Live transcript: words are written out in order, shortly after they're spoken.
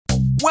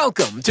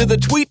Welcome to the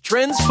Tweet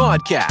Trends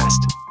Podcast.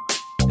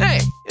 Hey,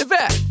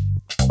 Yvette,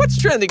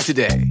 what's trending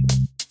today?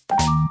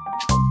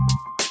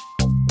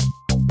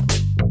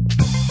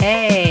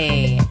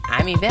 Hey,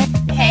 I'm Yvette.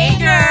 Hey,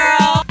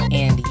 girl.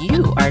 And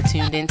you are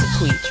tuned into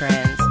Tweet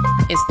Trends.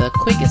 It's the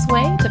quickest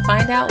way to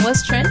find out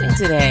what's trending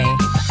today.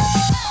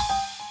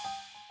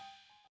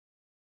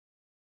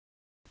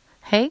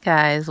 Hey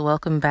guys,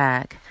 welcome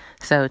back.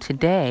 So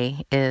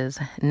today is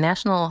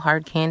National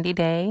Hard Candy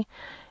Day,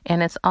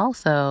 and it's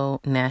also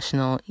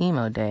National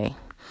Emo Day.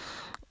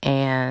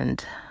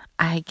 And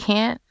I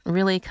can't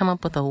really come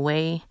up with a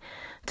way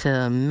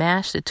to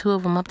mash the two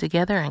of them up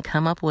together and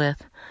come up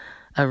with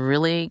a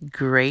really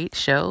great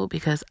show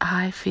because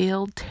I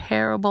feel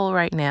terrible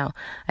right now.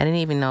 I didn't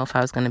even know if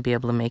I was going to be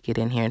able to make it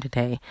in here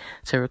today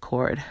to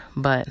record,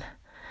 but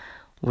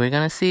we're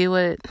going to see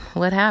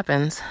what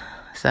happens.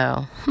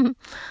 So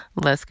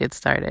let's get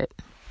started.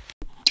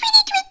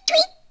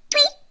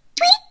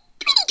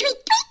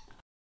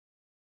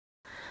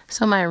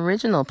 So my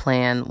original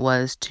plan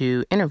was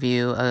to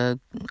interview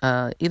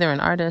either an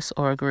artist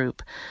or a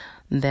group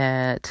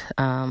that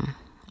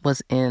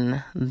was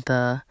in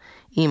the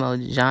emo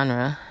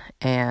genre,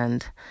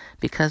 and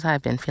because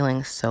I've been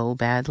feeling so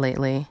bad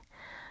lately,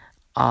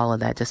 all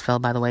of that just fell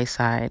by the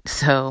wayside.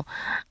 So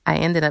I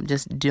ended up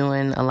just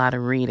doing a lot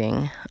of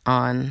reading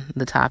on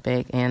the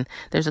topic, and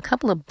there's a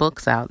couple of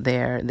books out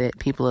there that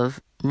people have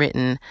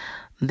written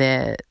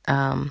that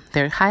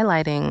they're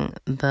highlighting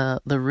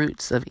the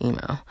roots of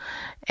emo.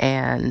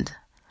 And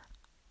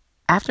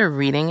after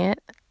reading it,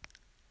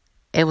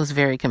 it was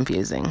very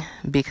confusing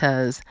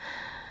because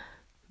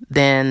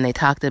then they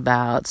talked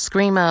about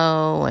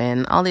screamo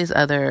and all these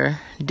other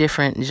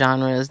different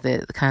genres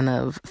that kind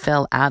of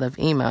fell out of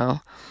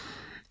emo.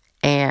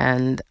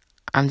 And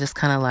I'm just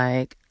kind of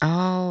like,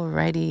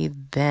 alrighty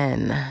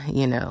then,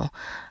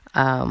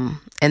 And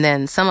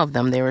then some of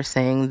them, they were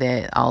saying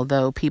that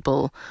although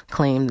people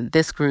claim that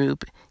this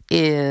group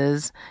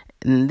is,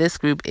 and this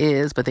group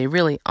is, but they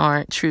really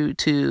aren't true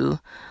to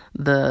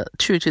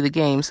the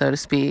game, so to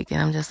speak.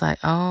 And I'm just like,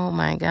 oh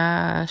my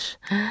gosh,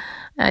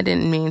 I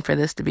didn't mean for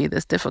this to be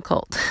this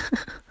difficult.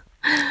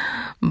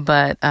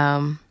 But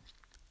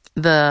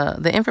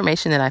the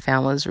information that I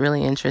found was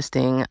really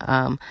interesting.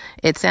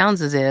 It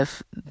sounds as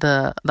if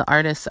the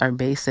artists are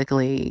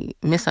basically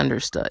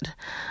misunderstood.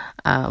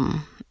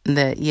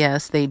 That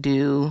yes, they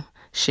do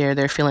share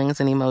their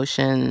feelings and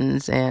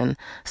emotions, and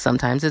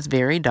sometimes it's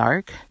very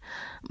dark.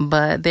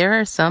 But there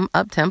are some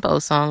up-tempo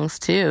songs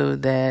too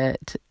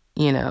that,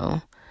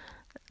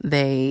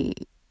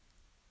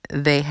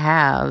 they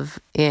have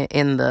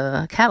in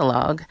the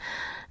catalog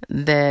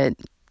that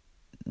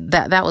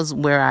was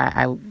where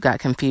I got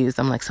confused.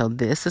 I'm like, so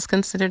this is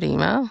considered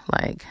emo?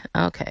 Like,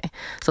 okay.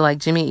 So like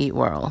Jimmy Eat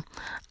World,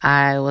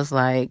 I was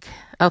like,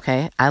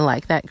 okay, I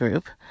like that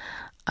group.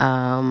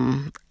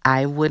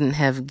 I wouldn't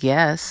have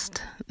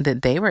guessed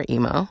that they were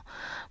emo,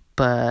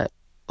 but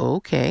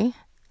okay,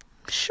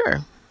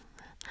 sure.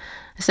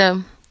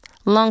 So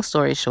long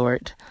story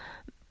short,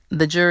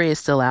 the jury is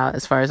still out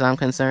as far as I'm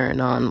concerned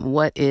on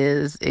what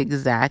is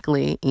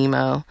exactly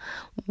emo,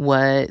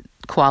 what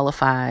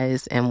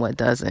qualifies and what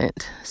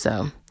doesn't.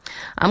 So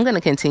I'm going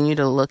to continue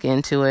to look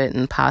into it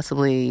and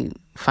possibly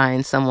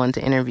find someone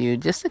to interview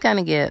just to kind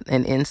of get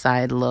an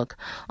inside look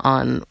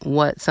on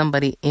what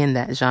somebody in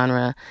that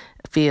genre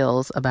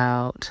feels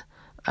about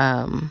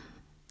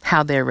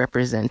how they're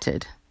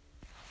represented.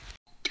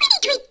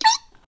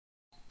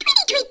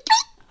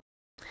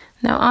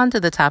 Now on to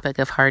the topic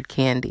of hard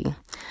candy.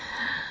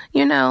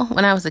 When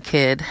I was a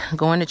kid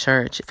going to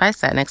church, if I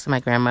sat next to my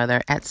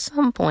grandmother, at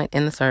some point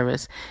in the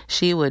service,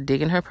 she would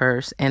dig in her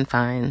purse and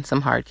find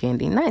some hard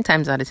candy. 9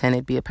 times out of 10,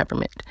 it'd be a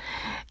peppermint.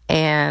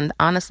 And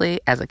honestly,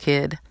 as a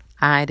kid,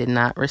 I did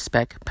not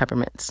respect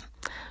peppermints.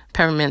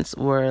 Peppermints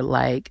were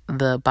like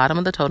the bottom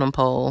of the totem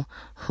pole.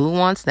 Who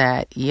wants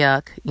that?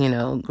 Yuck.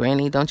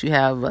 Granny, don't you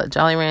have a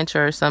Jolly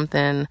Rancher or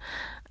something?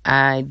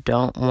 I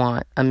don't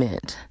want a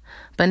mint.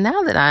 But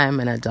now that I'm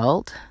an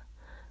adult,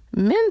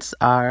 mints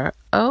are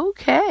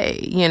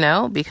okay,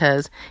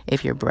 because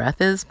if your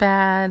breath is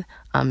bad,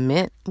 a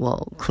mint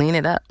will clean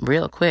it up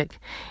real quick.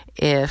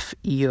 If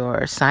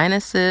your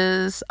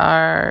sinuses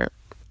are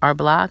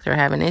blocked or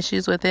having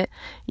issues with it,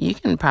 you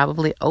can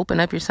probably open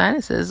up your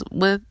sinuses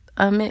with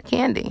a mint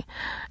candy.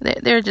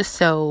 There are just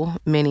so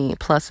many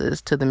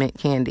pluses to the mint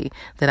candy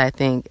that I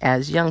think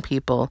as young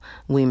people,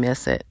 we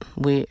miss it.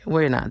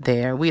 We're not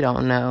there. We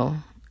don't know.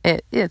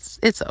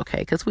 It's okay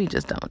because we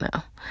just don't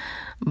know.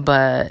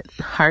 But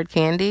hard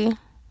candy,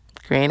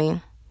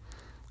 Granny,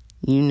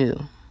 you knew.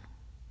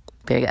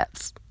 Big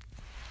ups.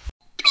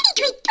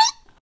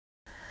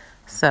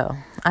 So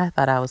I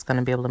thought I was going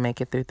to be able to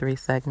make it through 3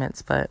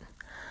 segments, but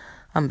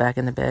I'm back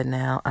in the bed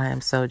now. I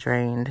am so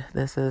drained.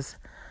 This is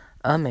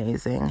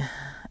amazing.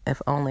 If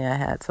only I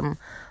had some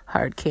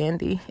hard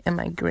candy and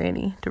my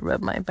granny to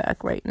rub my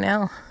back right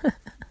now.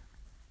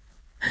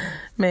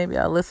 Maybe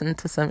I'll listen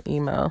to some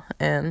emo,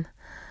 and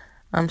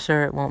I'm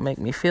sure it won't make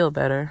me feel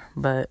better,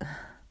 but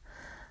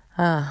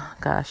oh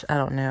gosh, I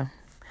don't know.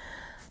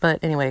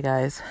 But anyway,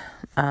 guys,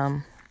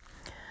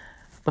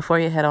 Before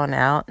you head on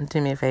out, do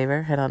me a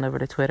favor, head on over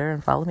to Twitter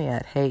and follow me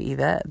at Hey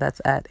Yvette.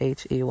 That's at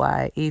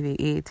HeyEvette,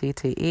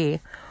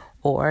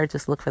 or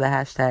just look for the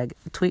hashtag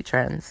Tweet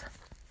Trends.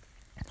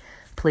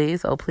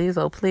 Please, oh please,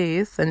 oh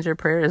please, send your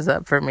prayers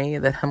up for me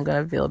that I'm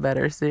going to feel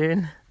better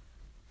soon.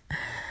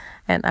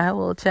 And I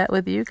will chat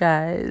with you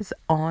guys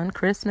on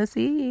Christmas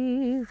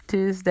Eve,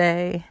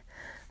 Tuesday.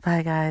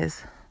 Bye,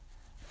 guys.